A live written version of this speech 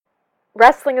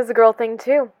Wrestling is a girl thing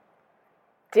too.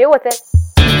 Deal with it.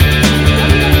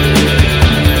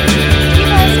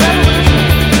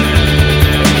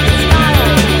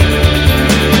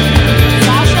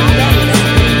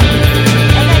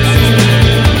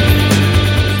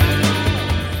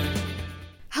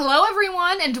 Hello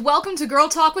everyone, and welcome to Girl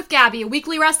Talk with Gabby, a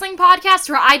weekly wrestling podcast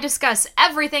where I discuss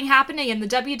everything happening in the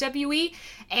WWE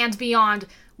and beyond.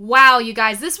 Wow, you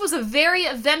guys, this was a very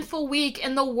eventful week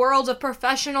in the world of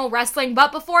professional wrestling,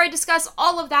 but before I discuss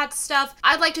all of that stuff,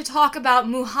 I'd like to talk about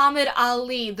Muhammad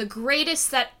Ali, the greatest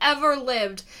that ever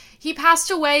lived. He passed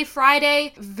away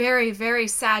Friday. Very, very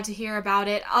sad to hear about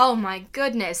it. Oh my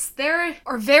goodness. There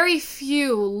are very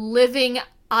few living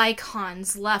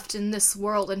icons left in this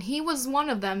world, and he was one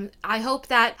of them. I hope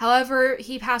that however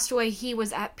he passed away, he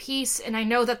was at peace, and I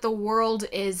know that the world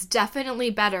is definitely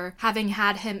better having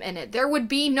had him in it. There would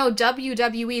be no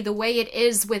WWE the way it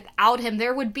is without him.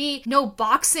 There would be no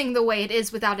boxing the way it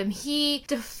is without him. He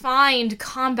defined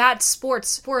combat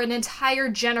sports for an entire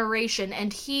generation,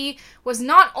 and he was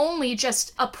not only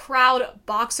just a proud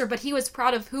boxer, but he was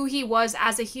proud of who he was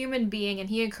as a human being, and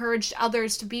he encouraged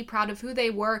others to be proud of who they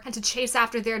were and to chase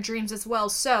after their dreams as well.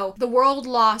 So the world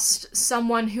lost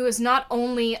someone who is not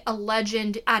only a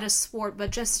legend at a sport,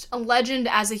 but just a legend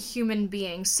as a human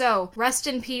being. So rest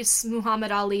in peace,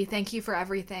 Muhammad Ali. Thank you for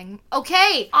everything.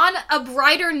 Okay, on a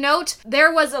brighter note,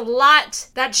 there was a lot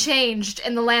that changed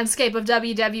in the landscape of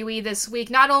WWE this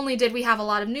week. Not only did we have a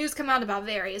lot of news come out about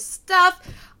various stuff,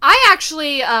 I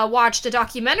actually watched a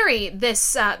documentary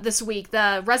this week,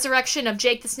 The Resurrection of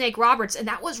Jake the Snake Roberts, and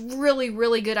that was really,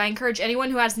 really good. I encourage anyone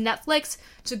who has Netflix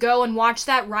to go and watch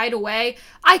that right away.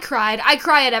 I cried. I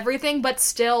cry at everything, but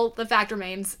still, the fact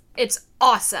remains, it's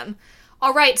awesome.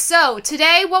 Alright, so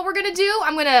today what we're gonna do,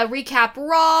 I'm gonna recap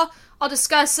Raw, I'll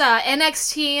discuss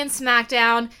NXT and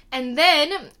SmackDown, and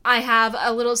then I have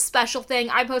a little special thing.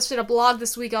 I posted a blog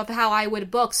this week of how I would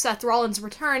book Seth Rollins'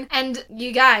 return, and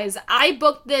you guys, I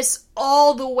booked this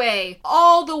all the way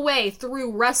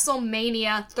through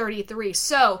WrestleMania 33,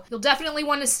 so you'll definitely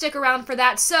want to stick around for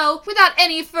that. So, without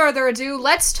any further ado,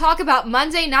 let's talk about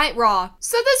Monday Night Raw.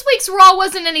 So this week's Raw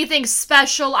wasn't anything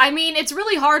special. I mean, it's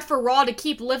really hard for Raw to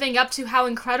keep living up to how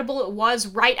incredible it was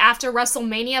right after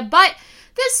WrestleMania, but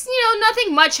this,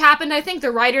 nothing much happened. I think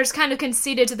the writers kind of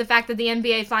conceded to the fact that the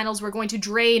NBA Finals were going to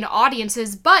drain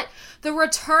audiences, but the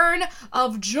return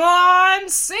of John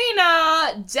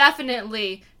Cena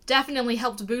definitely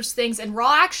helped boost things, and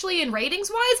Raw actually, in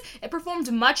ratings-wise, it performed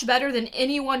much better than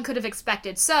anyone could have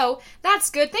expected, so that's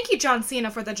good. Thank you, John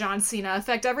Cena, for the John Cena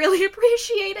effect. I really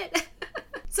appreciate it.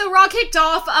 So Raw kicked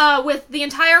off with the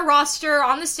entire roster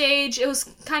on the stage. It was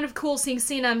kind of cool seeing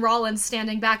Cena and Rollins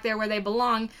standing back there where they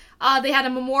belong. They had a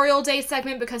Memorial Day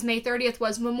segment because May 30th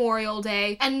was Memorial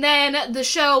Day. And then the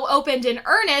show opened in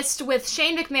earnest with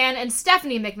Shane McMahon and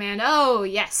Stephanie McMahon. Oh,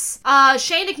 yes.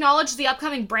 Shane acknowledged the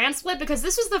upcoming brand split because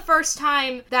this was the first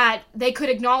time that they could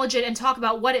acknowledge it and talk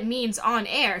about what it means on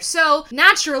air. So,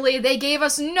 naturally, they gave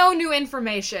us no new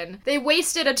information. They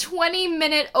wasted a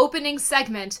 20-minute opening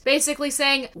segment basically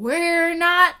saying, "We're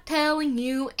not telling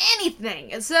you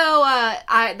anything." So,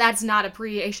 that's not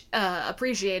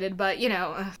appreciated, but,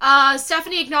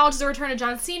 Stephanie acknowledged the return of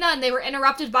John Cena, and they were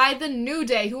interrupted by the New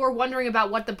Day, who were wondering about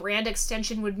what the brand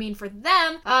extension would mean for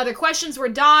them. Their questions were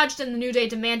dodged, and the New Day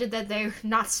demanded that they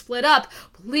not split up.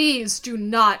 Please do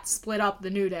not split up the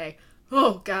New Day.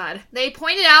 Oh, God. They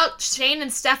pointed out Shane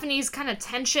and Stephanie's kind of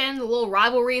tension, the little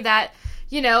rivalry that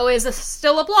is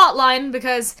still a plot line,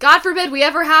 because God forbid we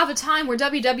ever have a time where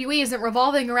WWE isn't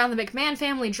revolving around the McMahon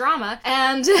family drama,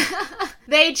 and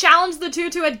they challenged the two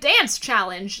to a dance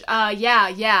challenge.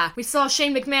 Yeah. We saw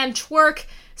Shane McMahon twerk.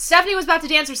 Stephanie was about to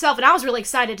dance herself, and I was really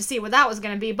excited to see what that was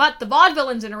going to be, but the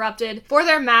Vaudevillains interrupted for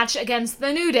their match against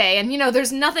the New Day, and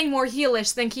there's nothing more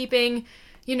heelish than keeping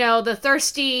the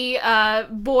thirsty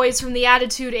boys from the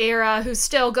Attitude Era who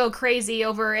still go crazy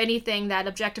over anything that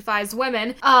objectifies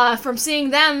women, from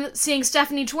seeing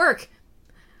Stephanie twerk.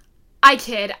 I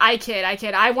kid.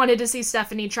 I wanted to see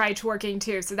Stephanie try twerking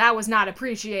too, so that was not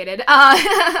appreciated.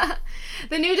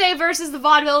 The New Day versus the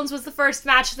Vaudevillains was the first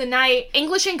match of the night.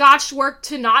 English and Gotch worked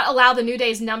to not allow the New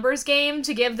Day's numbers game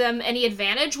to give them any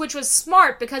advantage, which was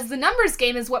smart because the numbers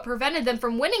game is what prevented them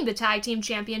from winning the tag team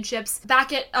championships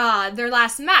back at their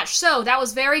last match. So that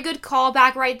was very good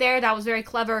callback right there. That was very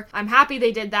clever. I'm happy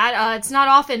they did that. It's not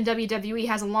often WWE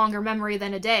has a longer memory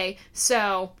than a day,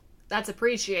 so that's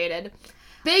appreciated.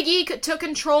 Big E took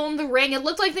control in the ring. It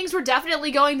looked like things were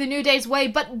definitely going the New Day's way,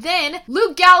 but then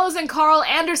Luke Gallows and Carl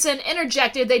Anderson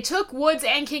interjected. They took Woods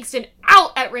and Kingston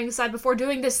out at ringside before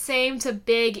doing the same to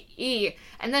Big E.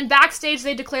 And then backstage,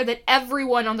 they declared that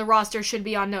everyone on the roster should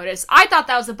be on notice. I thought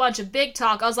that was a bunch of big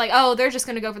talk. I was like, oh, they're just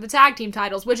going to go for the tag team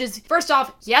titles, which is, first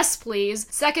off, yes, please.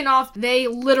 Second off, they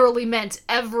literally meant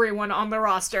everyone on the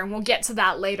roster, and we'll get to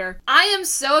that later. I am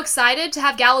so excited to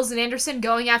have Gallows and Anderson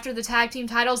going after the tag team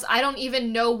titles. I don't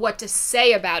even know what to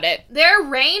say about it. Their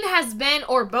reign has been,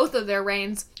 or both of their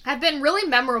reigns, have been really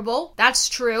memorable. That's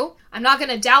true. I'm not going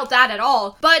to doubt that at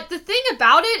all. But the thing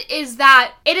about it is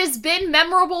that it has been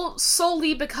memorable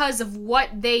solely because of what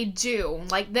they do,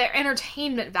 like their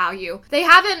entertainment value. They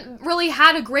haven't really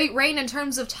had a great reign in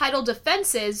terms of title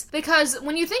defenses because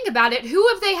when you think about it, who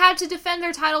have they had to defend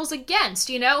their titles against,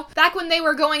 you know? Back when they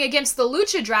were going against the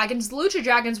Lucha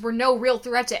Dragons were no real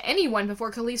threat to anyone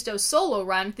before Kalisto's solo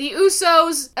run. The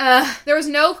Usos, there was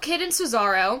no Kid and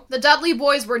Cesaro. The Dudley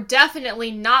Boys were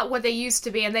definitely not what they used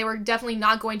to be, and they were definitely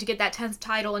not going to get that 10th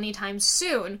title anytime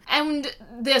soon. And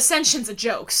the Ascension's a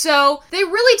joke. So they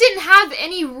really didn't have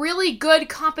any really good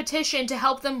competition to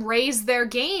help them raise their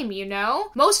game, you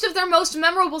know? Most of their most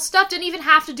memorable stuff didn't even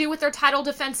have to do with their title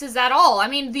defenses at all. I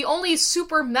mean, the only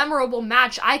super memorable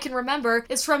match I can remember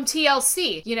is from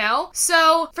TLC, you know?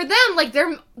 So for them, like,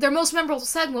 their most memorable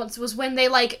segments was when they,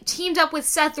 like, teamed up with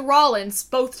Seth Rollins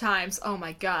both times. Oh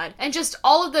my god. And just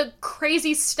all of the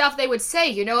crazy stuff they would say,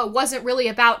 you know? It wasn't really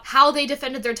about how they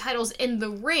defended their titles in the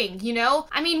ring, you know?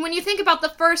 I mean, when you think about the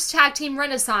first tag team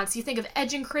renaissance, you think of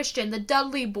Edge and Christian, the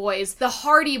Dudley Boys, the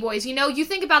Hardy Boys, you know? You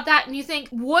think about that and you think,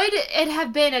 would it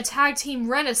have been a tag team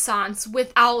renaissance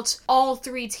without all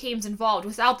three teams involved,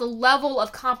 without the level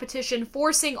of competition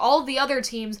forcing all the other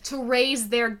teams to raise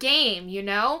their game, you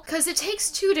know? Because it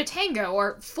takes two to tango,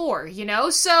 or four, you know?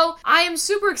 So I am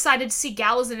super excited to see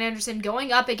Gallows and Anderson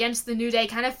going up against the New Day,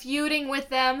 kind of feuding with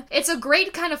them. It's a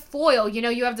great kind of foil, you know?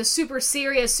 You have the super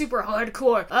serious, super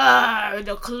hardcore,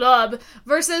 the club,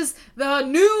 versus the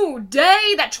New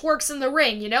Day that twerks in the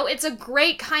ring, you know? It's a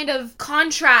great kind of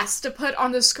contrast to put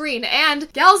on the screen,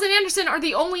 and Gallows and Anderson are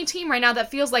the only team right now that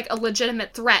feels like a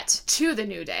legitimate threat to the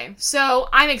New Day. So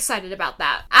I'm excited about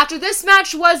that. After this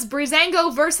match was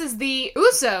Breezango versus the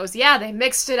Usos. Yeah, they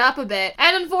mixed it up a bit.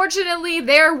 And unfortunately,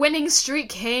 their winning streak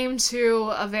came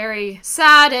to a very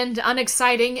sad and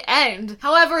unexciting end.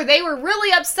 However, they were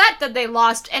really upset that they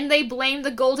lost, and they blamed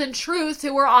the Golden Truth,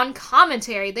 who were on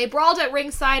commentary. They brawled at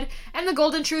ringside, and the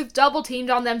Golden Truth double teamed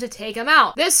on them to take them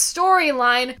out. This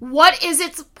storyline, what is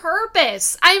its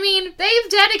purpose? I mean, they've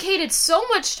dedicated so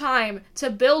much time to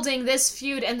building this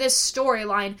feud and this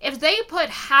storyline. If they put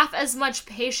half as much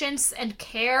patience and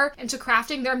care into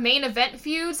crafting their main event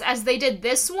feuds as they did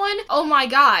this one, oh my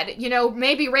god, you know,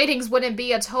 maybe ratings wouldn't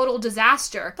be a total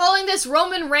disaster. Following this,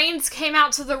 Roman Reigns came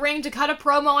out to the ring to cut a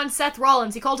promo on Seth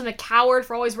Rollins. He called him a coward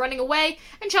for always running away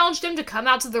and challenged him to come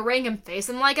out to the ring and face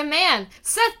him like a man.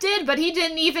 Seth did, but he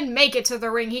didn't even make it to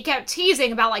the ring. He kept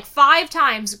teasing about like 5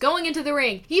 times going into the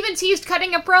ring. He even teased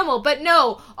cutting a promo, but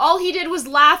no, all he did was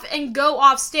laugh and go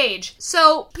off stage.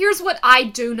 So here's what I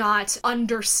do not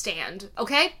understand,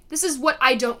 okay? This is what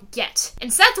I don't get.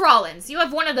 In Seth Rollins, you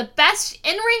have one of the best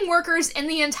in-ring workers in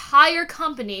the entire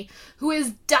company who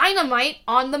is dynamite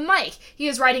on the mic. He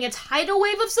is riding a tidal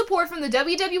wave of support from the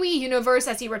WWE Universe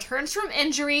as he returns from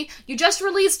injury. You just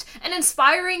released an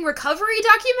inspiring recovery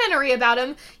documentary about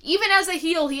him. Even as a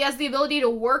heel, he has the ability to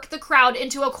work the crowd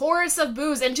into a chorus of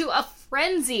boos, into a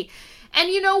frenzy. And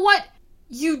you know what?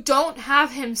 You don't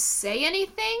have him say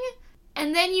anything,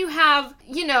 and then you have,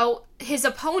 you know, his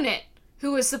opponent,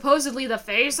 who is supposedly the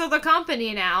face of the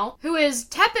company now, who is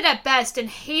tepid at best and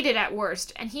hated at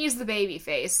worst, and he's the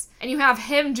babyface. And you have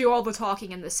him do all the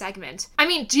talking in the segment. I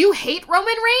mean, do you hate Roman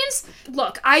Reigns?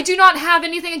 Look, I do not have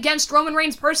anything against Roman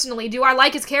Reigns personally. Do I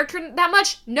like his character that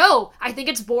much? No. I think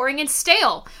it's boring and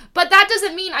stale. But that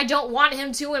doesn't mean I don't want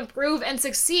him to improve and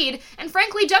succeed. And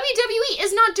frankly, WWE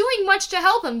is not doing much to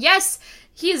help him. Yes,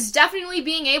 he is definitely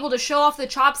being able to show off the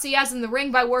chops he has in the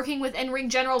ring by working with in-ring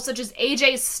generals such as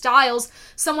AJ Styles,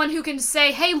 someone who can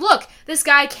say, hey, look, this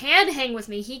guy can hang with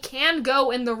me. He can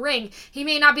go in the ring. He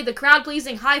may not be the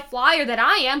crowd-pleasing high flyer that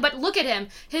I am, but look at him.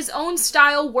 His own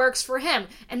style works for him,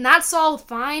 and that's all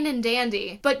fine and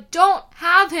dandy. But don't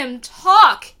have him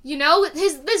talk, you know?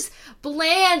 This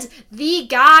bland, the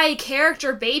guy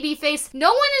character babyface, no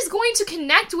one is going to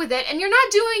connect with it, and you're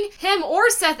not doing him or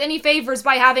Seth any favors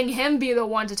by having him be the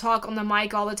one to talk on the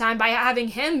mic all the time, by having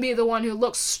him be the one who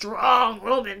looks strong,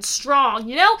 Roman strong,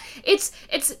 you know? It's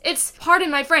pardon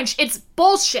my French, it's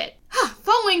bullshit.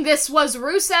 Following this was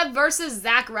Rusev versus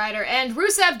Zack Ryder, and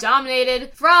Rusev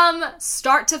dominated from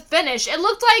start to finish. It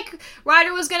looked like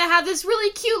Ryder was going to have this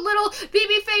really cute little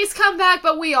babyface comeback,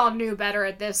 but we all knew better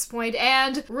at this point,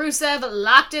 and Rusev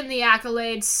locked in the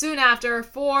accolades soon after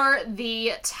for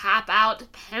the tap-out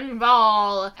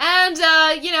pinfall. And,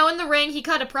 in the ring, he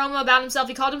cut a promo about himself.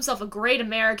 He called himself a great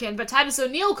American, but Titus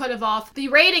O'Neil cut him off,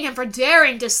 berating him for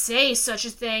daring to say such a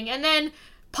thing, and then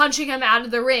punching him out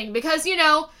of the ring, because,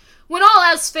 when all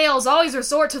else fails, always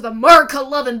resort to the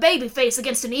America-loving babyface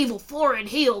against an evil foreign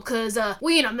heel, cause,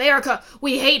 we in America,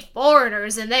 we hate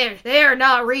foreigners, and they're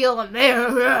not real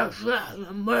America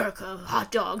hot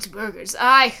dogs, burgers.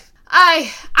 I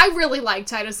really like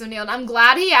Titus O'Neil, and I'm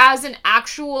glad he has an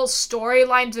actual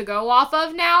storyline to go off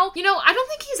of now. I don't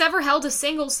think he's ever held a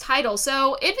singles title,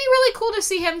 so it'd be really cool to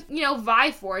see him,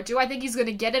 vie for it. Do I think he's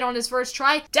gonna get it on his first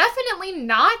try? Definitely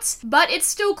not, but it's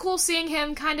still cool seeing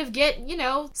him kind of get,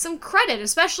 some credit,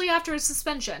 especially after his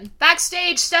suspension.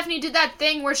 Backstage, Stephanie did that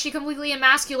thing where she completely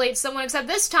emasculates someone, except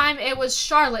this time it was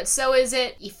Charlotte. So is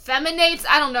it effeminates?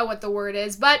 I don't know what the word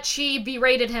is, but she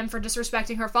berated him for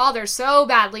disrespecting her father so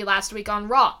badly last week on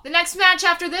Raw. The next match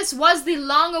after this was the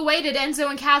long-awaited Enzo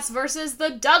and Cass versus the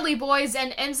Dudley Boys,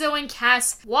 and Enzo and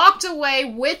Cass walked away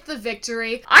with the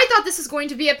victory. I thought this was going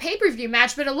to be a pay-per-view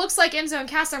match, but it looks like Enzo and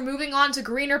Cass are moving on to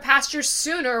greener pastures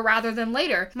sooner rather than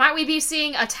later. Might we be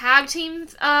seeing a tag team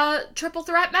triple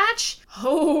threat match?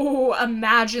 Oh,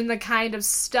 imagine the kind of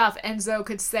stuff Enzo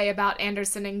could say about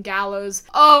Anderson and Gallows.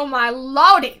 Oh my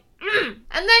lordy! And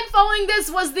then following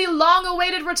this was the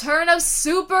long-awaited return of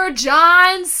Super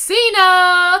John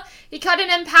Cena. He cut an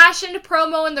impassioned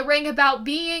promo in the ring about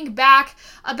being back,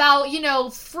 about,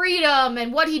 freedom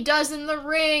and what he does in the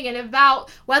ring, and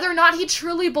about whether or not he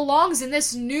truly belongs in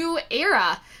this new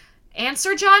era.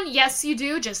 Answer, John? Yes, you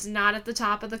do, just not at the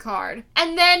top of the card.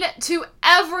 And then, to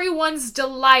everyone's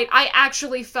delight, I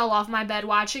actually fell off my bed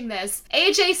watching this.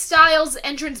 AJ Styles'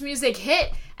 entrance music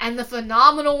hit, and the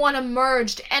Phenomenal One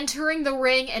emerged, entering the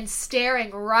ring and staring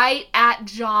right at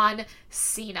John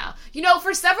Cena.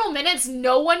 For several minutes,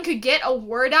 no one could get a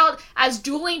word out as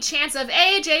dueling chants of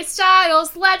AJ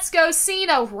Styles, let's go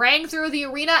Cena, rang through the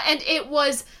arena, and it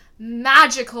was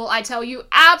magical, I tell you.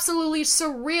 Absolutely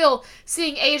surreal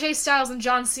seeing AJ Styles and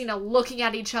John Cena looking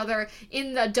at each other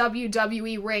in the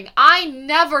WWE ring. I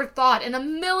never thought in a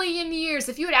million years,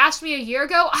 if you had asked me a year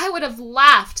ago, I would have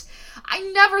laughed. I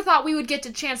never thought we would get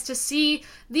a chance to see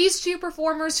these two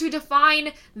performers who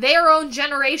define their own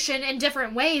generation in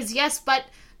different ways, yes, but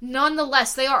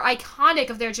nonetheless, they are iconic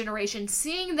of their generation.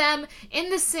 Seeing them in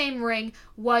the same ring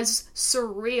was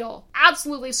surreal.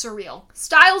 Absolutely surreal.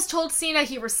 Styles told Cena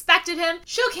he respected him,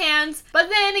 shook hands, but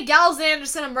then Gallows and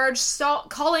Anderson emerged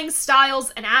calling Styles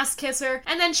an ass kisser,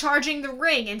 and then charging the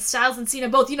ring, and Styles and Cena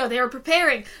both, they were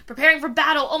preparing for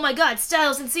battle. Oh my god,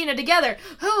 Styles and Cena together.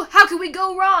 How could we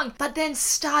go wrong? But then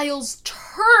Styles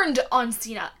turned on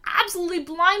Cena, absolutely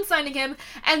blindsiding him,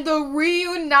 and the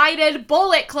reunited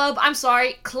Bullet Club,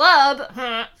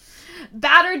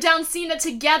 battered down Cena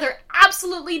together,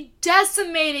 absolutely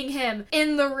decimating him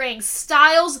in the ring.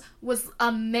 Styles was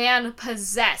a man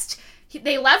possessed.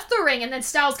 They left the ring, and then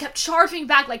Styles kept charging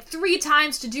back like 3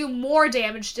 times to do more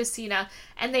damage to Cena,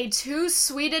 and they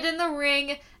two-sweeted in the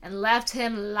ring and left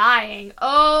him lying.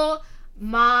 Oh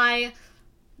my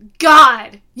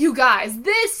god, you guys,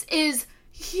 this is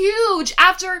huge.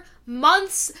 After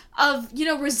months of,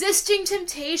 resisting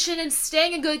temptation and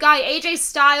staying a good guy, AJ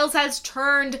Styles has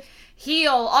turned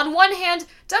heel. On one hand,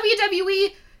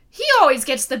 WWE, he always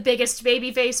gets the biggest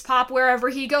babyface pop wherever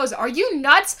he goes. Are you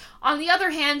nuts? On the other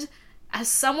hand, as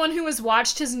someone who has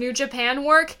watched his New Japan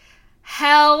work,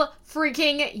 hell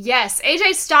freaking yes.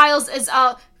 AJ Styles is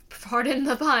a, pardon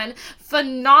the pun,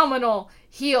 phenomenal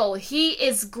heel. He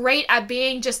is great at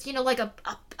being just, like a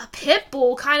pit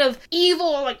bull, kind of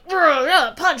evil, like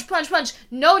punch, punch, punch.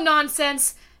 No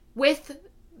nonsense with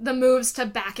the moves to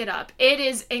back it up. It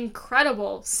is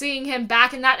incredible seeing him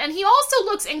back in that, and he also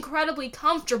looks incredibly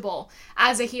comfortable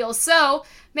as a heel, so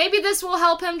maybe this will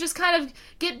help him just kind of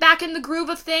get back in the groove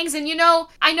of things. And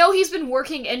I know he's been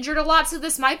working injured a lot, so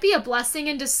this might be a blessing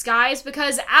in disguise,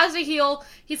 because as a heel,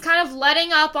 he's kind of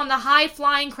letting up on the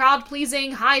high-flying,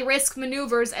 crowd-pleasing, high-risk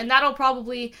maneuvers, and that'll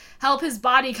probably help his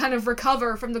body kind of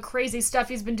recover from the crazy stuff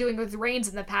he's been doing with Reigns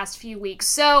in the past few weeks.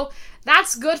 So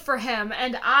that's good for him,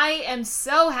 and I am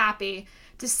so happy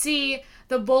to see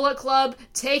the Bullet Club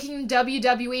taking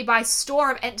WWE by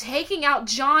storm and taking out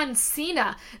John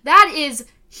Cena. That is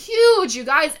huge, you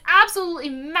guys. Absolutely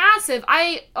massive.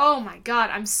 Oh my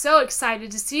god, I'm so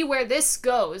excited to see where this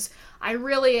goes. I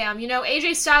really am.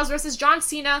 AJ Styles versus John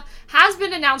Cena has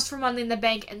been announced for Money in the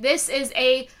Bank, and this is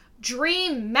a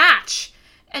dream match.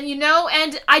 And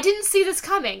and I didn't see this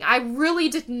coming. I really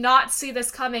did not see this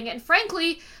coming. And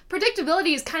frankly,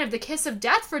 predictability is kind of the kiss of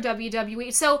death for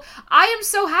WWE. So I am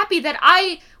so happy that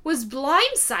I was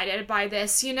blindsided by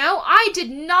this, I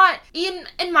did not, in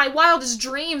my wildest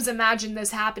dreams, imagine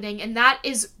this happening. And that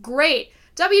is great.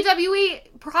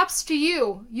 WWE, props to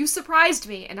you. You surprised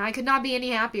me, and I could not be any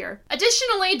happier.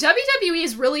 Additionally, WWE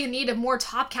is really in need of more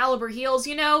top caliber heels,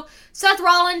 Seth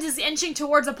Rollins is inching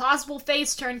towards a possible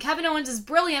face turn. Kevin Owens is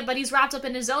brilliant, but he's wrapped up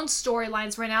in his own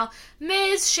storylines right now.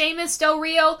 Miz, Sheamus, Del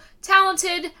Rio,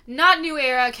 talented, not new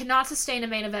era, cannot sustain a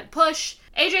main event push.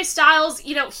 AJ Styles,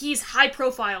 he's high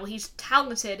profile, he's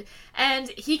talented, and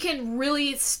he can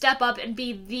really step up and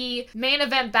be the main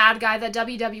event bad guy that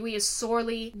WWE is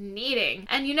sorely needing.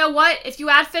 And you know what? If you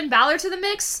add Finn Balor to the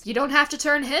mix, you don't have to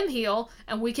turn him heel,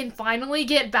 and we can finally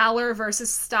get Balor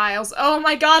versus Styles. Oh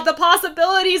my god, the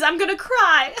possibilities! I'm gonna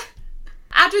cry!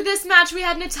 After this match, we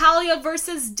had Natalya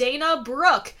versus Dana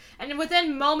Brooke, and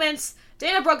within moments,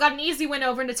 Dana Brooke got an easy win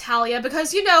over Natalya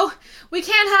because, we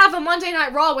can't have a Monday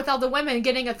Night Raw without the women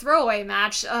getting a throwaway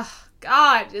match. Ugh,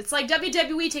 God. It's like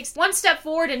WWE takes one step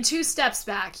forward and two steps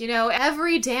back,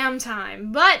 every damn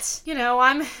time. But,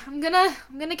 I'm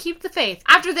gonna keep the faith.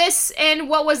 After this, in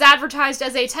what was advertised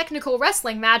as a technical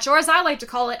wrestling match, or as I like to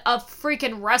call it, a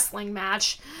freaking wrestling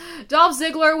match, Dolph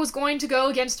Ziggler was going to go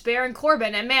against Baron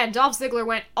Corbin. And man, Dolph Ziggler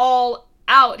went all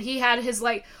out. He had his,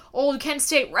 old Kent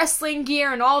State wrestling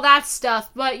gear and all that stuff,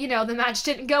 but, the match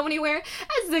didn't go anywhere,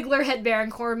 as Ziggler hit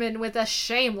Baron Corbin with a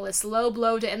shameless low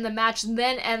blow to end the match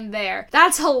then and there.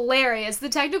 That's hilarious. The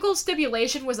technical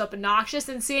stipulation was obnoxious,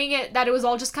 and seeing that it was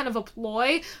all just kind of a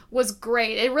ploy was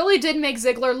great. It really did make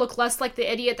Ziggler look less like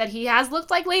the idiot that he has looked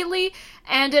like lately,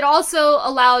 and it also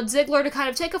allowed Ziggler to kind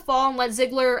of take a fall and let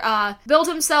Ziggler build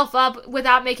himself up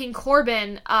without making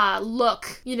Corbin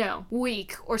look,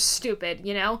 weak or stupid,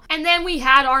 And then we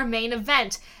had our main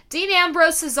event. Dean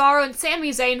Ambrose, Cesaro, and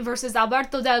Sami Zayn versus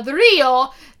Alberto Del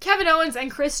Rio, Kevin Owens, and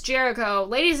Chris Jericho.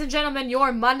 Ladies and gentlemen,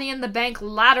 your Money in the Bank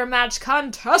ladder match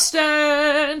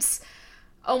contestants!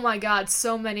 Oh my god,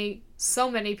 so many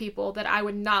people that I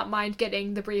would not mind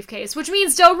getting the briefcase, which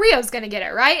means Del Rio's gonna get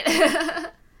it, right?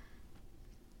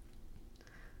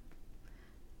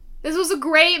 This was a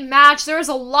great match. There was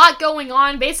a lot going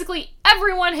on. Basically,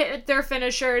 everyone hit their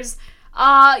finishers.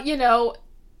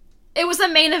 It was a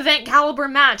main event caliber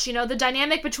match. The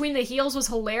dynamic between the heels was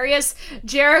hilarious.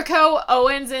 Jericho,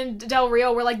 Owens, and Del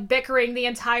Rio were bickering the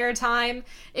entire time.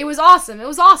 It was awesome.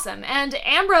 And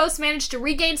Ambrose managed to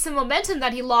regain some momentum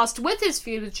that he lost with his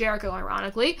feud with Jericho,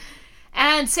 ironically.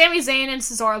 And Sami Zayn and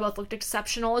Cesaro both looked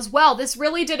exceptional as well. This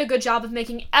really did a good job of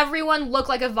making everyone look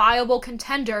like a viable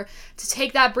contender to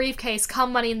take that briefcase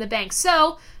come Money in the Bank.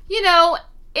 So,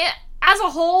 as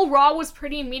a whole, Raw was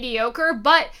pretty mediocre,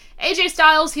 but AJ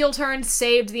Styles' heel turn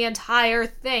saved the entire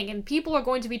thing, and people are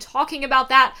going to be talking about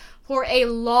that for a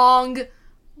long,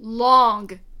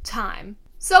 long time.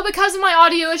 So because of my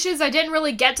audio issues, I didn't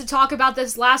really get to talk about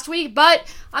this last week, but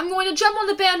I'm going to jump on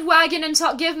the bandwagon and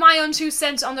give my own 2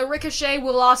 cents on the Ricochet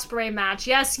Will Ospreay match.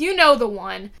 Yes, you know the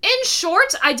one. In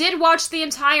short, I did watch the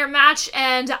entire match,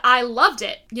 and I loved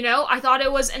it. I thought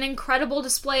it was an incredible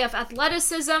display of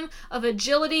athleticism, of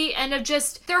agility, and of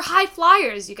just, they're high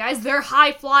flyers, you guys. They're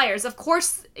high flyers. Of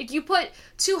course, if you put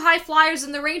 2 high flyers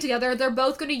in the ring together, they're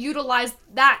both going to utilize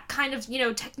that kind of,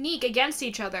 technique against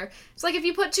each other. It's like if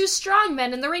you put 2 strong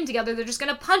men in the ring together, they're just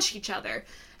going to punch each other.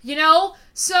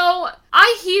 So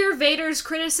I hear Vader's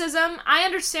criticism. I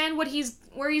understand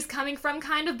where he's coming from,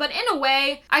 kind of, but in a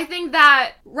way, I think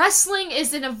that wrestling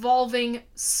is an evolving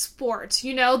sport.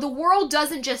 The world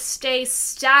doesn't just stay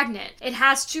stagnant. It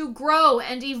has to grow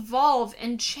and evolve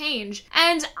and change.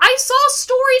 And I saw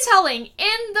storytelling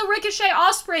in the Ricochet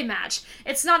Ospreay match.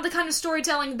 It's not the kind of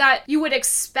storytelling that you would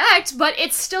expect, but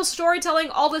it's still storytelling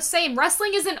all the same.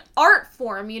 Wrestling is an art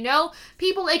form,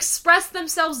 People express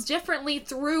themselves differently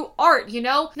through art,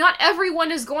 Not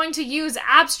everyone is going to use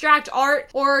abstract art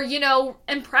or,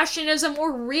 impressionism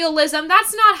or realism.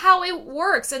 That's not how it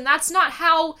works, and that's not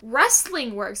how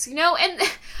wrestling works, And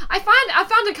I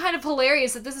found it kind of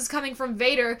hilarious that this is coming from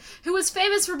Vader, who was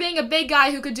famous for being a big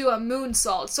guy who could do a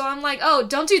moonsault. So I'm like, oh,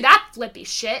 don't do that flippy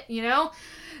shit,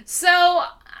 So,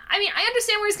 I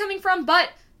understand where he's coming from, but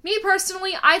me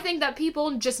personally, I think that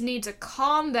people just need to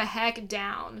calm the heck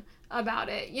down about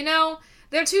it,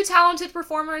 They're 2 talented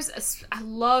performers. I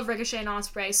love Ricochet and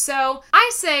Ospreay. So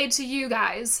I say to you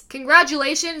guys,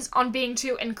 congratulations on being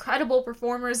 2 incredible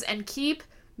performers, and keep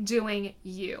doing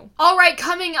you. Alright,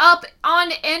 coming up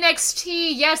on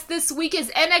NXT. Yes, this week is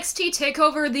NXT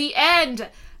TakeOver The End.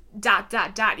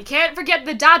 You can't forget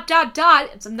the ...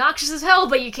 It's obnoxious as hell,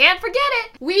 but you can't forget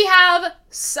it. We have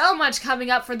so much coming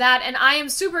up for that, and I am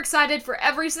super excited for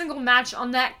every single match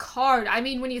on that card. I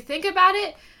mean, when you think about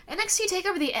it, NXT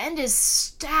TakeOver the End is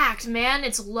stacked, man.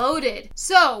 It's loaded.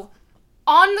 So,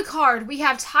 on the card, we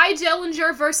have Ty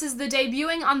Dillinger versus the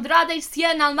debuting Andrade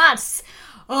Cien Almas.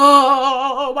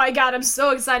 Oh my god, I'm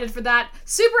so excited for that.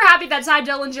 Super happy that Ty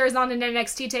Dillinger is on an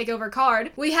NXT TakeOver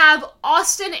card. We have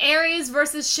Austin Aries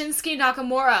versus Shinsuke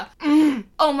Nakamura.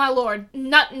 Oh my lord.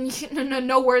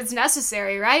 No words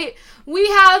necessary, right? We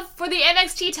have, for the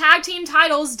NXT Tag Team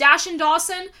titles, Dashin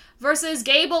Dawson versus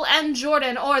Gable and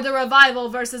Jordan, or The Revival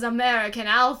versus American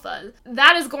Alpha.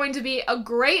 That is going to be a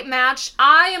great match.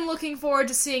 I am looking forward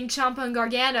to seeing Ciampa and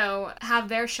Gargano have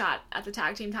their shot at the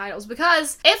tag team titles,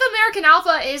 because if American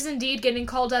Alpha is indeed getting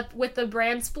called up with the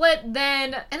brand split,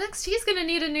 then NXT is going to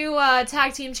need a new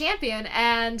tag team champion,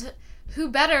 and who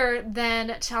better than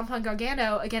Ciampa and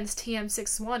Gargano against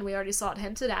TM61? We already saw it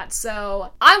hinted at,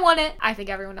 so I want it. I think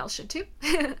everyone else should too.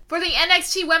 For the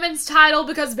NXT Women's title,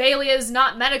 because Bayley is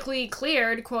not medically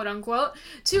cleared, quote unquote,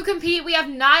 to compete, we have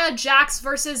Nia Jax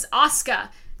versus Asuka.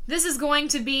 This is going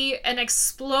to be an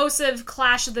explosive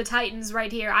clash of the titans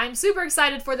right here. I'm super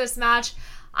excited for this match.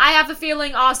 I have a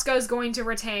feeling Asuka is going to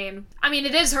retain. I mean,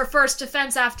 it is her first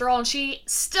defense after all, and she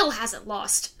still hasn't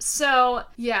lost. So,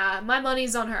 yeah, my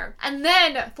money's on her. And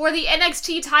then, for the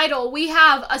NXT title, we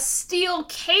have a steel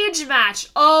cage match.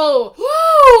 Oh,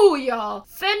 woo, y'all.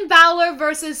 Finn Balor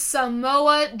versus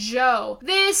Samoa Joe.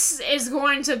 This is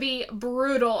going to be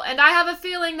brutal, and I have a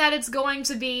feeling that it's going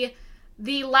to be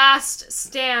the last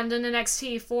stand in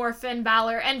NXT for Finn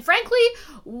Balor. And frankly,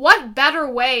 what better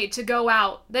way to go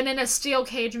out than in a steel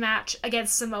cage match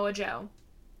against Samoa Joe?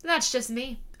 That's just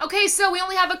me. Okay, so we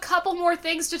only have a couple more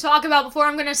things to talk about before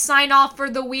I'm going to sign off for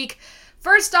the week.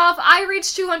 First off, I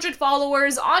reached 200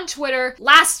 followers on Twitter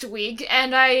last week,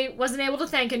 and I wasn't able to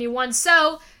thank anyone,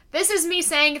 so this is me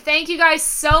saying thank you guys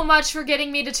so much for getting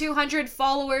me to 200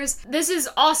 followers. This is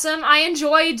awesome. I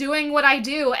enjoy doing what I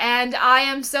do, and I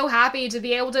am so happy to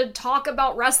be able to talk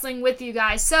about wrestling with you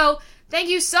guys. So, thank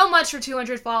you so much for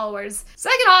 200 followers.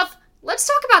 Second off, let's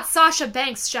talk about Sasha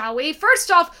Banks, shall we?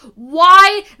 First off,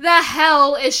 why the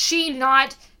hell is she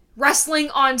not wrestling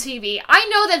on TV? I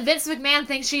know that Vince McMahon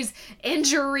thinks she's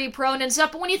injury prone and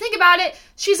stuff, but when you think about it,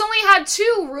 she's only had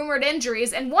 2 rumored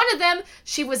injuries, and one of them,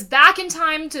 she was back in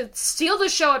time to steal the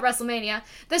show at WrestleMania.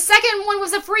 The second one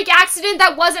was a freak accident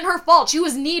that wasn't her fault. She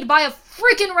was kneed by a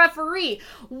freaking referee.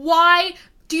 Why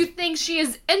do you think she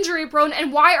is injury prone,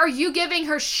 and why are you giving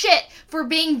her shit for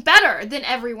being better than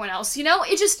everyone else? You know,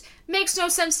 it just makes no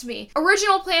sense to me.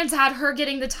 Original plans had her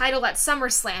getting the title at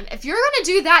SummerSlam. If you're gonna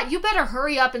do that, you better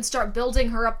hurry up and start building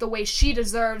her up the way she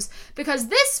deserves, because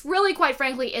this really, quite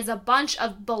frankly, is a bunch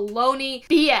of baloney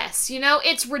BS. You know,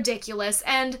 it's ridiculous,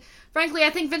 and frankly, I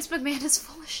think Vince McMahon is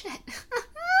full of shit.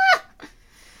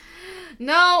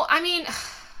 No, I mean,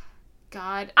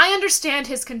 God, I understand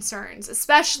his concerns,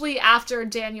 especially after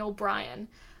Daniel Bryan,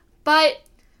 but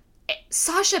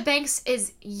Sasha Banks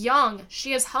is young,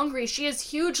 she is hungry, she is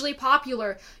hugely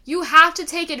popular. You have to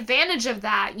take advantage of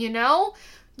that, you know?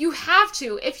 You have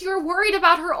to. If you're worried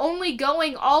about her only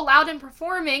going all out and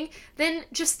performing, then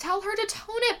just tell her to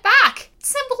tone it back.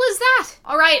 Simple as that.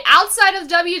 Alright, outside of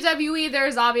WWE,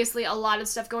 there's obviously a lot of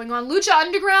stuff going on. Lucha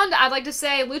Underground, I'd like to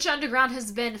say Lucha Underground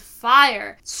has been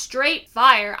fire. Straight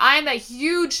fire. I am a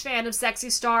huge fan of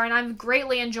Sexy Star, and I'm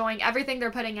greatly enjoying everything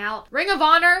they're putting out. Ring of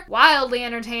Honor, wildly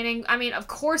entertaining. I mean, of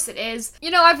course it is.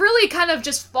 You know, I've really kind of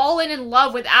just fallen in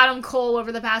love with Adam Cole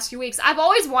over the past few weeks. I've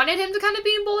always wanted him to kind of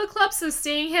be in Bullet Club, so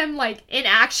seeing him, like, in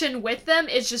action with them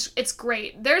is just, it's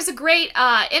great. There's a great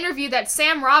interview that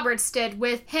Sam Roberts did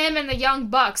with him and the Young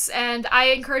Bucks, and I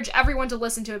encourage everyone to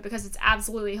listen to it because it's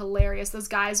absolutely hilarious. Those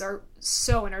guys are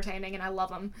so entertaining, and I love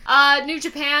them. New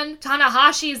Japan,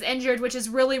 Tanahashi is injured, which is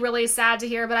really, really sad to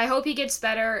hear, but I hope he gets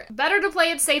better. Better to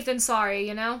play it safe than sorry,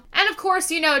 you know? And of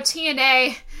course, you know,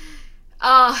 TNA,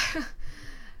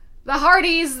 the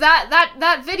Hardys,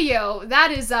 that video,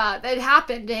 that is, that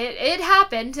happened. It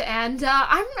happened, and,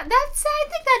 I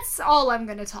think that's all I'm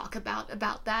gonna talk about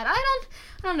that. I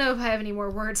don't know if I have any more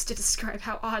words to describe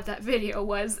how odd that video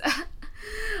was.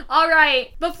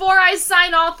 Alright, before I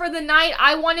sign off for the night,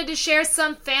 I wanted to share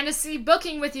some fantasy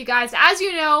booking with you guys. As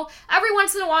you know, every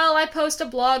once in a while I post a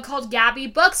blog called Gabby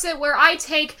Books It, where I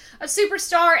take a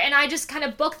superstar and I just kind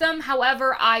of book them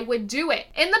however I would do it.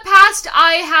 In the past,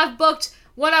 I have booked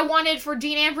what I wanted for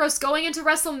Dean Ambrose going into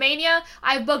WrestleMania.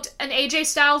 I've booked an AJ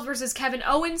Styles versus Kevin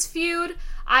Owens feud.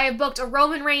 I have booked a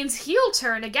Roman Reigns heel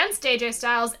turn against AJ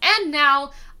Styles. And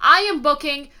now I am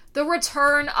booking the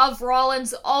return of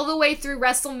Rollins all the way through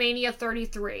WrestleMania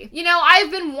 33. You know, I've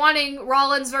been wanting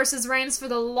Rollins versus Reigns for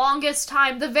the longest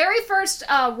time. The very first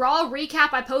Raw recap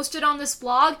I posted on this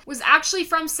blog was actually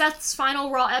from Seth's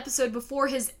final Raw episode before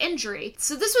his injury.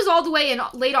 So this was all the way in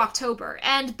late October.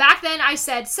 And back then I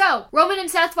said, so, Roman and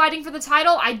Seth fighting for the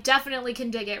title? I definitely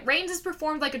can dig it. Reigns has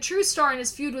performed like a true star in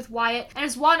his feud with Wyatt and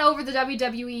has won over the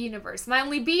WWE Universe. My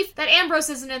only beef, that Ambrose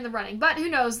isn't in the running. But who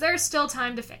knows, there's still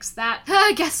time to fix that.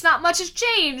 I guess not much has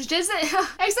changed, is it?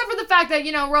 Except for the fact that,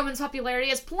 you know, Roman's popularity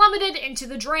has plummeted into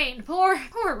the drain. Poor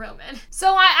Roman.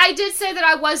 So I did say that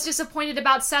I was disappointed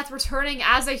about Seth returning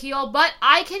as a heel, but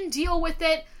I can deal with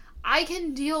it.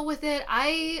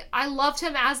 I loved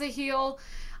him as a heel.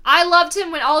 I loved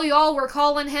him when all y'all were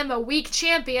calling him a weak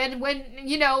champion when,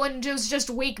 you know, and it was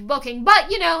just weak booking. But,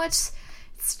 you know, it's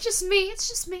just me.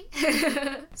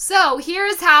 So,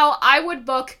 here's how I would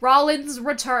book Rollins'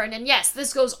 return. And yes,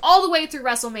 this goes all the way through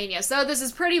WrestleMania, so this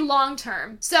is pretty long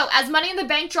term. So, as Money in the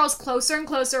Bank draws closer and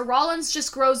closer, Rollins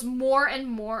just grows more and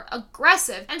more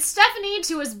aggressive. And Stephanie,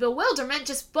 to his bewilderment,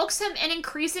 just books him in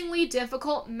increasingly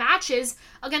difficult matches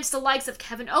against the likes of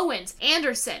Kevin Owens,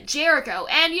 Anderson, Jericho,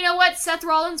 and you know what? Seth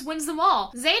Rollins wins them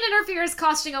all. Zayn interferes,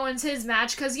 costing Owens his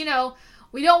match, because, you know,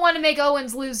 we don't want to make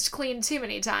Owens lose clean too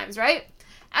many times, right?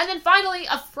 And then finally,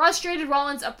 a frustrated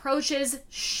Rollins approaches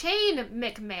Shane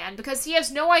McMahon because he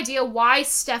has no idea why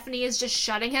Stephanie is just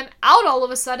shutting him out all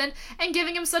of a sudden and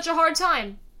giving him such a hard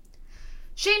time.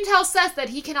 Shane tells Seth that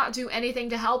he cannot do anything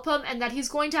to help him and that he's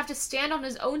going to have to stand on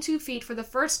his own 2 feet for the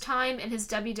first time in his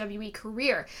WWE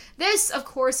career. This, of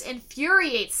course,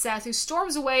 infuriates Seth, who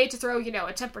storms away to throw, you know,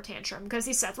 a temper tantrum because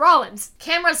he's Seth Rollins.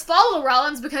 Cameras follow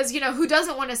Rollins because, you know, who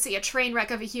doesn't want to see a train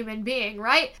wreck of a human being,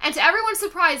 right? And to everyone's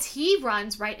surprise, he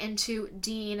runs right into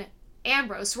Dean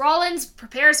Ambrose. Rollins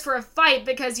prepares for a fight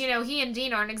because, you know, he and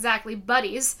Dean aren't exactly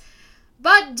buddies.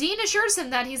 But Dean assures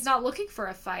him that he's not looking for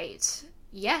a fight.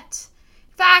 Yet.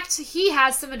 In fact, he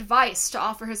has some advice to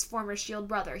offer his former Shield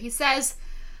brother. He says,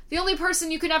 the only person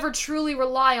you can ever truly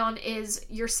rely on is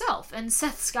yourself. And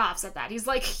Seth scoffs at that. He's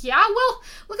like, yeah, well,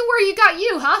 look at where you got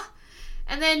you, huh?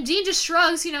 And then Dean just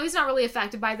shrugs, you know, he's not really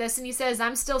affected by this, and he says,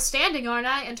 I'm still standing, aren't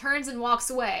I? And turns and walks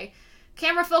away.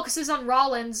 Camera focuses on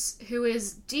Rollins, who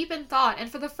is deep in thought, and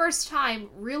for the first time,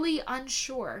 really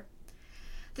unsure.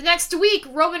 The next week,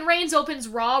 Roman Reigns opens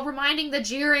Raw, reminding the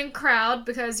jeering crowd,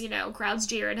 because, you know, crowds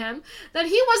jeered him, that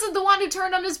he wasn't the one who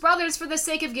turned on his brothers for the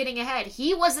sake of getting ahead.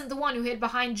 He wasn't the one who hid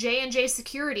behind J&J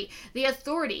Security, the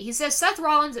Authority. He says Seth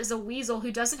Rollins is a weasel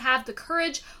who doesn't have the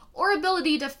courage or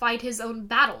ability to fight his own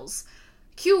battles.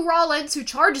 Cue Rollins, who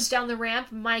charges down the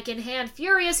ramp, mic in hand,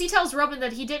 furious. He tells Roman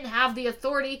that he didn't have the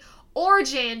Authority or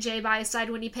J&J by his side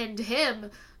when he pinned him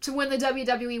to win the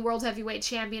WWE World Heavyweight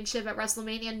Championship at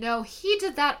WrestleMania. No, he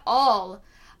did that all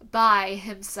by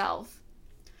himself.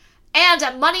 And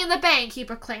at Money in the Bank, he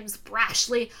proclaims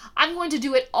brashly, I'm going to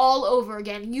do it all over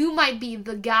again. You might be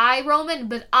the guy, Roman,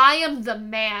 but I am the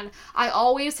man. I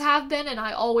always have been and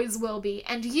I always will be.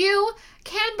 And you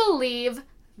can believe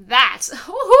that.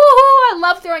 I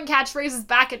love throwing catchphrases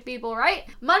back at people, right?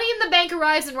 Money in the Bank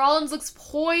arrives and Rollins looks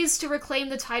poised to reclaim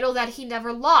the title that he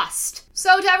never lost.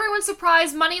 So to everyone's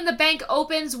surprise, Money in the Bank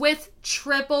opens with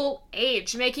Triple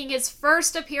H, making his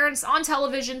first appearance on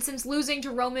television since losing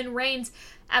to Roman Reigns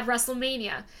at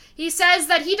WrestleMania. He says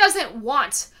that he doesn't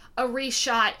want a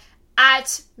reshot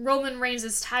at Roman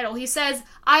Reigns' title. He says,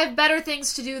 I have better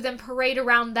things to do than parade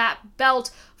around that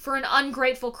belt for an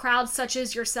ungrateful crowd such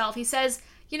as yourself. He says,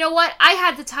 you know what? I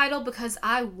had the title because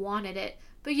I wanted it.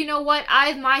 But you know what? I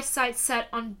have my sights set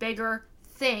on bigger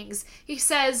things. He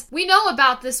says, we know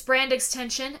about this brand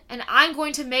extension, and I'm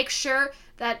going to make sure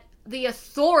that the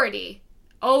Authority,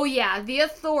 oh yeah, the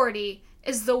Authority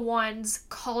is the ones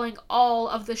calling all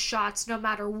of the shots no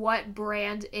matter what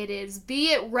brand it is,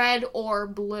 be it red or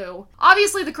blue.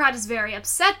 Obviously, the crowd is very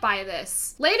upset by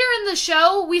this. Later in the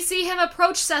show, we see him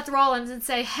approach Seth Rollins and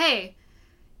say, hey,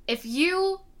 if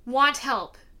you want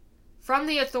help from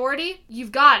the Authority,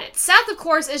 you've got it. Seth, of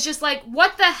course, is just like,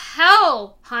 what the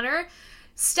hell, Hunter?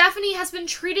 Stephanie has been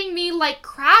treating me like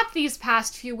crap these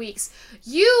past few weeks.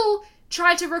 You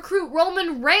tried to recruit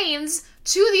Roman Reigns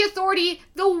to the Authority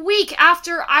the week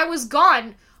after I was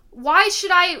gone. Why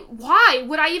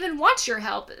would I even want your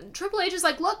help? And Triple H is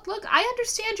like, look, I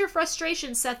understand your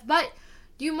frustration, Seth, but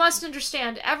you must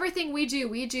understand, everything we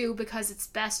do because it's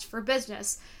best for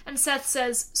business. And Seth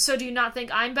says, so do you not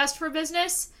think I'm best for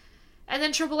business? And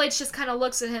then Triple H just kind of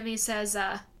looks at him. He says,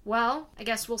 well, I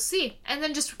guess we'll see. And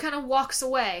then just kind of walks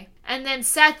away. And then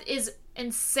Seth is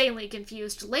insanely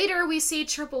confused. Later, we see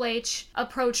Triple H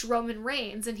approach Roman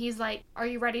Reigns, and he's like, are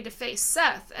you ready to face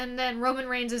Seth? And then Roman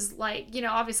Reigns is like,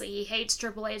 obviously he hates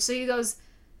Triple H, so he goes,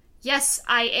 yes,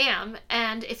 I am,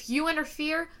 and if you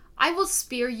interfere, I will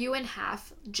spear you in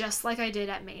half, just like I did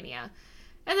at Mania.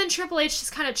 And then Triple H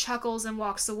just kind of chuckles and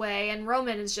walks away, and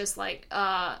Roman is just like,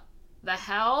 the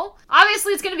hell?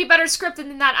 Obviously, it's going to be better scripted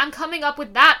than that. I'm coming up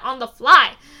with that on the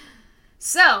fly.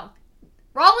 So,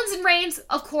 Rollins and Reigns,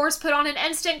 of course, put on an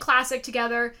instant classic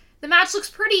together. The match looks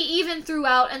pretty even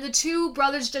throughout, and the two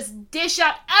brothers just dish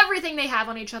out everything they have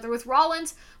on each other, with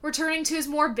Rollins returning to his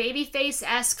more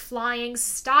babyface-esque flying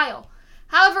style.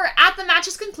 However, at the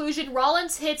match's conclusion,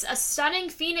 Rollins hits a stunning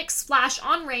Phoenix splash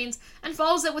on Reigns and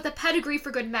follows it with a pedigree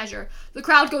for good measure. The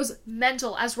crowd goes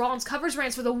mental as Rollins covers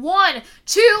Reigns for the 1,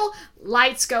 2,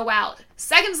 lights go out.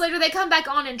 Seconds later, they come back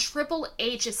on and Triple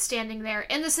H is standing there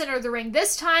in the center of the ring.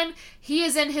 This time, he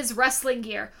is in his wrestling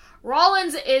gear.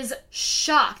 Rollins is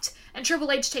shocked, and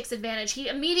Triple H takes advantage. He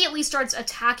immediately starts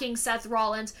attacking Seth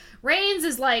Rollins. Reigns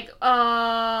is like,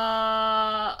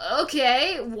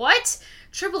 okay, what?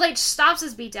 Triple H stops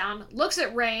his beatdown, looks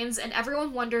at Reigns, and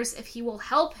everyone wonders if he will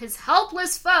help his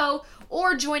helpless foe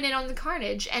or join in on the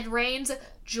carnage, and Reigns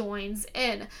joins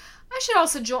in. I should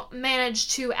also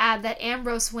manage to add that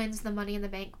Ambrose wins the Money in the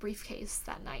Bank briefcase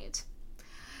that night.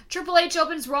 Triple H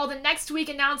opens Raw the next week,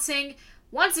 announcing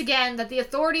once again that the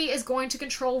Authority is going to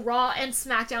control Raw and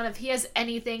SmackDown if he has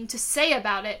anything to say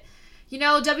about it.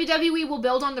 WWE will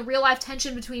build on the real-life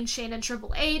tension between Shane and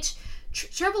Triple H.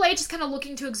 Triple H is kind of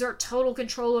looking to exert total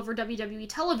control over WWE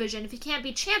television. If he can't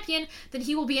be champion, then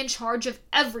he will be in charge of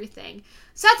everything.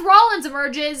 Seth Rollins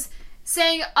emerges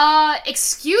saying,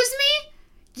 excuse me?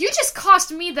 You just cost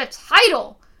me the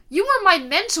title. You were my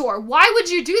mentor. Why would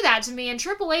you do that to me? And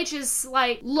Triple H is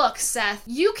like, look, Seth,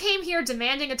 you came here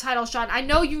demanding a title shot. I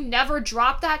know you never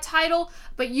dropped that title,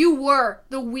 but you were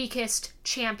the weakest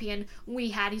champion we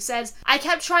had. He says, I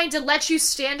kept trying to let you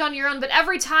stand on your own, but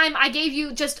every time I gave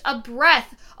you just a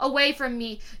breath away from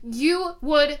me, you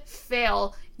would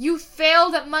fail. You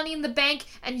failed at Money in the Bank,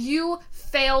 and you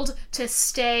failed to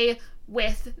stay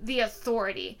with the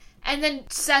Authority. And then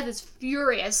Seth is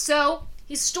furious. So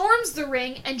he storms the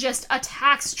ring and just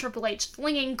attacks Triple H,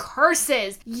 flinging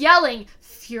curses, yelling,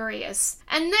 furious.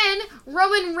 And then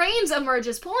Roman Reigns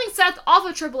emerges, pulling Seth off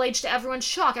of Triple H to everyone's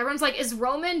shock. Everyone's like, is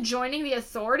Roman joining the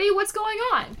Authority? What's going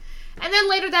on? And then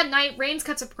later that night, Reigns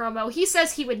cuts a promo. He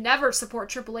says he would never support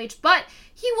Triple H, but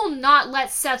he will not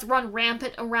let Seth run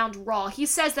rampant around Raw. He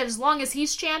says that as long as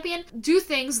he's champion, do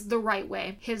things the right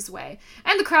way, his way.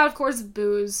 And the crowd, of course,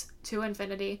 boos to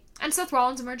infinity. And Seth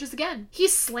Rollins emerges again. He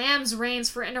slams Reigns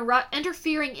for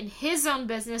interfering in his own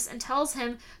business and tells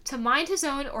him to mind his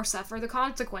own or suffer the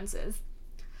consequences.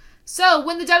 So,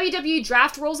 when the WWE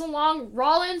draft rolls along,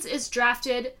 Rollins is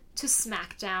drafted to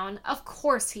SmackDown. Of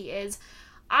course he is.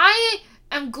 I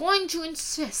am going to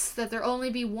insist that there only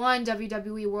be one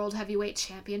WWE World Heavyweight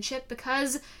Championship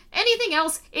because anything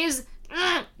else is,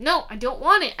 no, I don't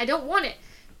want it. I don't want it.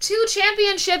 2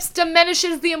 championships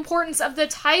diminishes the importance of the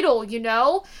title,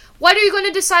 What are you going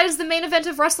to decide is the main event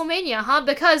of WrestleMania, huh?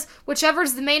 Because whichever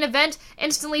is the main event,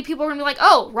 instantly people are going to be like,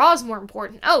 oh, Raw's more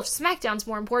important. Oh, SmackDown's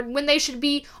more important, when they should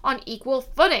be on equal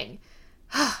footing.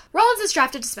 Rollins is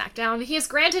drafted to SmackDown. He is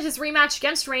granted his rematch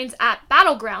against Reigns at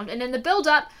Battleground, and in the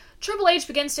build-up, Triple H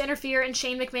begins to interfere in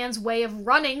Shane McMahon's way of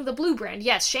running the Blue Brand.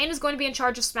 Yes, Shane is going to be in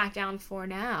charge of SmackDown for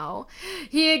now.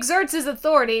 He exerts his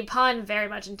authority, pun very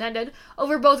much intended,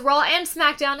 over both Raw and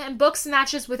SmackDown and books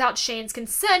matches without Shane's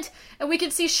consent, and we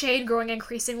can see Shane growing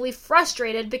increasingly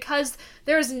frustrated because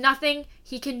there is nothing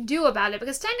he can do about it,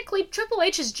 because technically Triple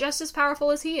H is just as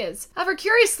powerful as he is. However,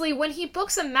 curiously, when he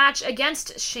books a match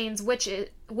against Shane's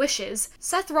wishes,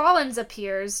 Seth Rollins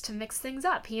appears to mix things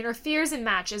up. He interferes in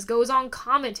matches, goes on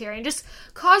commentary, and just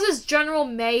causes general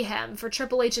mayhem for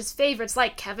Triple H's favorites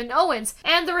like Kevin Owens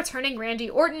and the returning Randy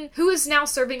Orton, who is now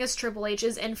serving as Triple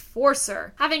H's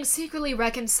enforcer, having secretly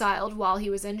reconciled while he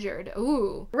was injured.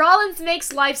 Ooh. Rollins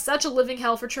makes life such a living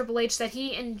hell for Triple H that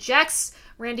he injects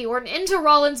Randy Orton into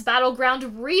Rollins' Battleground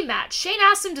rematch. Shane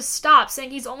asks him to stop,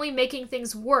 saying he's only making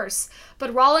things worse,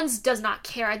 but Rollins does not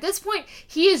care. At this point,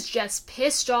 he is just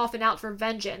pissed off and out for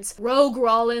vengeance. Rogue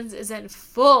Rollins is in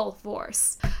full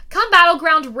force. Come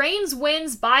Battleground, Reigns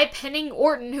wins by pinning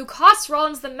Orton, who costs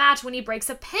Rollins the match when he breaks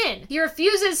a pin. He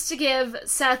refuses to give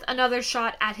Seth another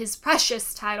shot at his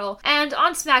precious title, and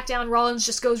on SmackDown, Rollins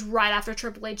just goes right after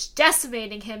Triple H,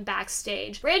 decimating him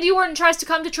backstage. Randy Orton tries to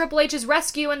come to Triple H's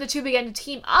rescue, and the two begin to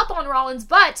team up on Rollins,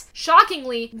 but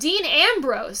shockingly, Dean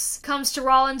Ambrose comes to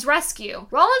Rollins' rescue.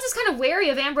 Rollins is kind of wary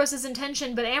of Ambrose's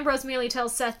intention, but Ambrose merely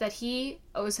tells Seth that he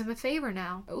owes him a favor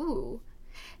now. Ooh.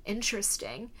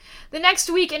 Interesting. The next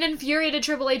week, an infuriated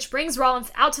Triple H brings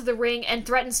Rollins out to the ring and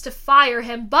threatens to fire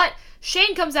him, but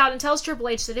Shane comes out and tells Triple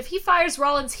H that if he fires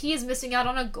Rollins, he is missing out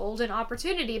on a golden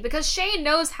opportunity because Shane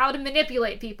knows how to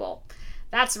manipulate people.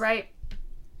 That's right.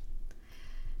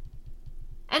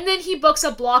 And then he books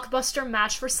a blockbuster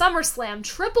match for SummerSlam,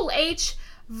 Triple H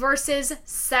versus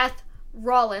Seth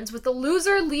Rollins, with the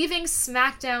loser leaving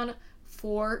SmackDown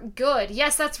for good.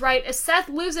 Yes, that's right. If Seth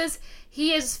loses,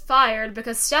 he is fired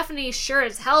because Stephanie sure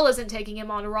as hell isn't taking him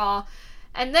on Raw.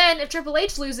 And then, if Triple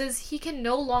H loses, he can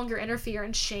no longer interfere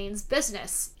in Shane's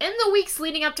business. In the weeks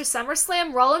leading up to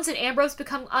SummerSlam, Rollins and Ambrose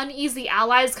become uneasy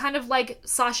allies, kind of like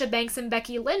Sasha Banks and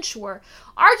Becky Lynch were,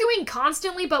 arguing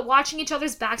constantly but watching each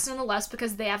other's backs nonetheless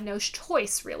because they have no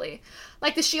choice, really.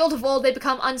 Like the Shield of old, they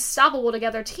become unstoppable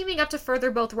together, teaming up to further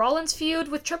both Rollins' feud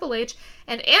with Triple H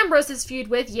and Ambrose's feud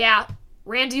with,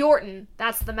 Randy Orton.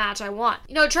 That's the match I want.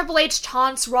 Triple H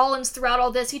taunts Rollins throughout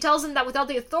all this. He tells him that without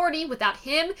the Authority, without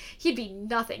him, he'd be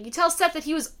nothing. He tells Seth that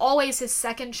he was always his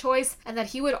second choice and that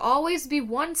he would always be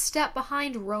one step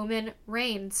behind Roman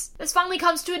Reigns. This finally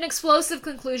comes to an explosive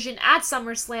conclusion at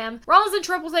SummerSlam. Rollins and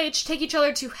Triple H take each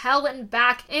other to hell and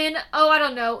back in,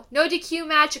 no DQ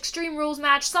match, Extreme Rules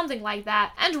match, something like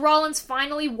that. And Rollins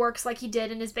finally works like he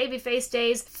did in his babyface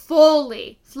days,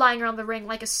 fully flying around the ring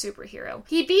like a superhero.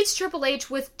 He beats Triple H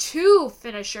with two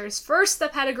finishers. First the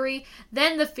pedigree,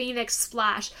 then the Phoenix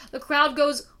Splash. The crowd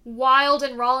goes wild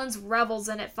and Rollins revels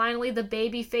in it. Finally, the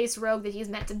babyface rogue that he's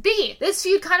meant to be. This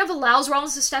feud kind of allows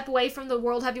Rollins to step away from the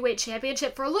World Heavyweight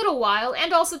Championship for a little while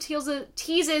and also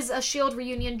teases a Shield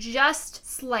reunion just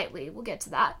slightly. We'll get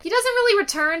to that. He doesn't really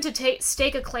return to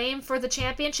stake a claim for the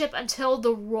championship until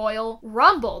the Royal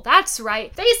Rumble. That's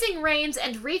right. Facing Reigns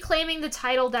and reclaiming the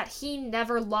title that he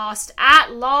never lost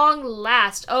at long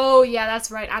last. Oh yeah,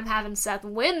 that's right. I'm having Seth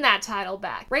win that title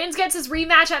back. Reigns gets his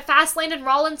rematch at Fastlane and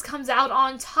Rollins comes out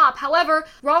on top. However,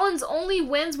 Rollins only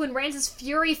wins when Reigns'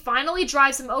 fury finally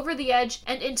drives him over the edge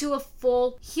and into a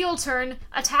full heel turn,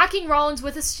 attacking Rollins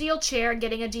with a steel chair and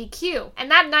getting a DQ. And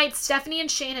that night, Stephanie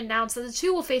and Shane announce that the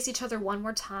two will face each other one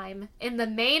more time in the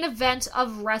main event of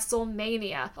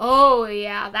WrestleMania. Oh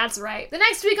yeah, that's right. The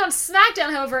next week on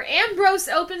SmackDown, however, Ambrose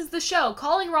opens the show,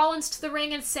 calling Rollins to the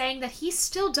ring and saying that he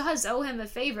still does owe him a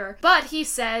favor, but he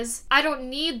says, I don't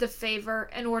need the favor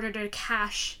in order to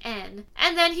cash in.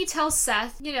 And then he tells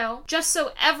Seth, just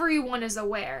so everyone is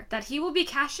aware, that he will be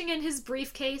cashing in his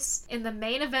briefcase in the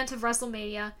main event of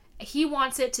WrestleMania. He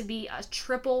wants it to be a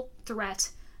triple threat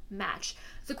match.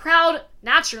 The crowd,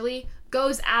 naturally,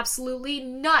 goes absolutely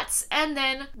nuts, and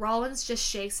then Rollins just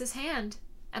shakes his hand,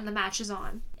 and the match is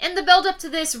on. In the build-up to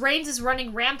this, Reigns is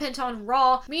running rampant on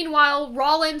Raw. Meanwhile,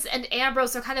 Rollins and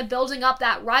Ambrose are kind of building up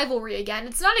that rivalry again.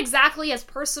 It's not exactly as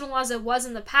personal as it was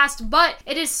in the past, but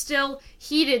it is still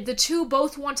heated. The two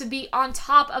both want to be on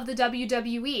top of the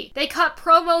WWE. They cut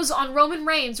promos on Roman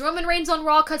Reigns. Roman Reigns on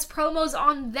Raw cuts promos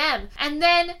on them. And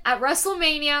then, at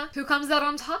WrestleMania, who comes out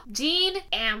on top? Dean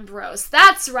Ambrose.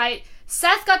 That's right.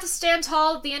 Seth got to stand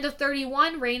tall at the end of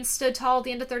 31, Reigns stood tall at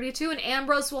the end of 32, and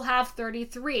Ambrose will have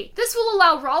 33. This will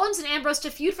allow Rollins and Ambrose to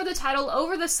feud for the title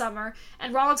over the summer,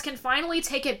 and Rollins can finally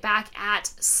take it back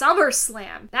at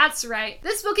SummerSlam. That's right.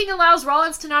 This booking allows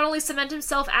Rollins to not only cement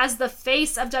himself as the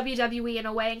face of WWE in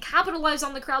a way and capitalize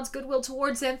on the crowd's goodwill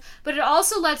towards him, but it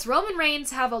also lets Roman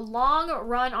Reigns have a long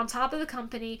run on top of the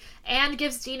company and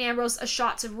gives Dean Ambrose a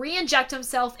shot to re-inject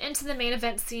himself into the main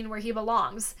event scene where he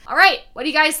belongs. Alright, what do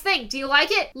you guys think? Do you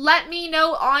like it? Let me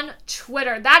know on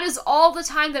Twitter. That is all the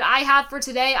time that I have for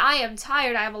today. I am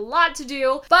tired. I have a lot to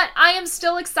do, but I am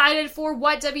still excited for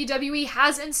what WWE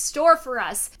has in store for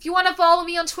us. If you want to follow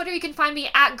me on Twitter, you can find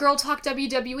me at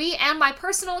GirlTalkWWE and my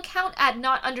personal account at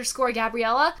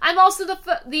 @_Gabriella. I'm also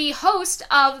the host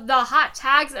of The Hot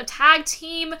Tags, a tag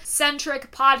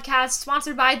team-centric podcast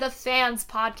sponsored by The Fans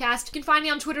Podcast. You can find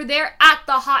me on Twitter there at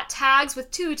The Hot Tags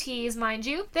with 2 T's, mind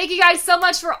you. Thank you guys so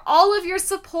much for all of your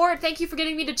support. Thank you for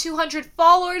getting me to 200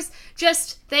 followers.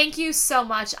 Just thank you so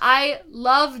much. I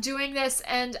love doing this,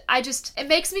 and it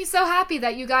makes me so happy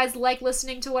that you guys like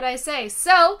listening to what I say.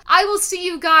 So, I will see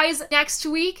you guys next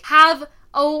week. Have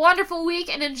a wonderful week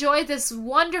and enjoy this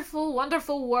wonderful,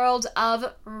 wonderful world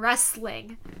of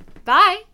wrestling. Bye!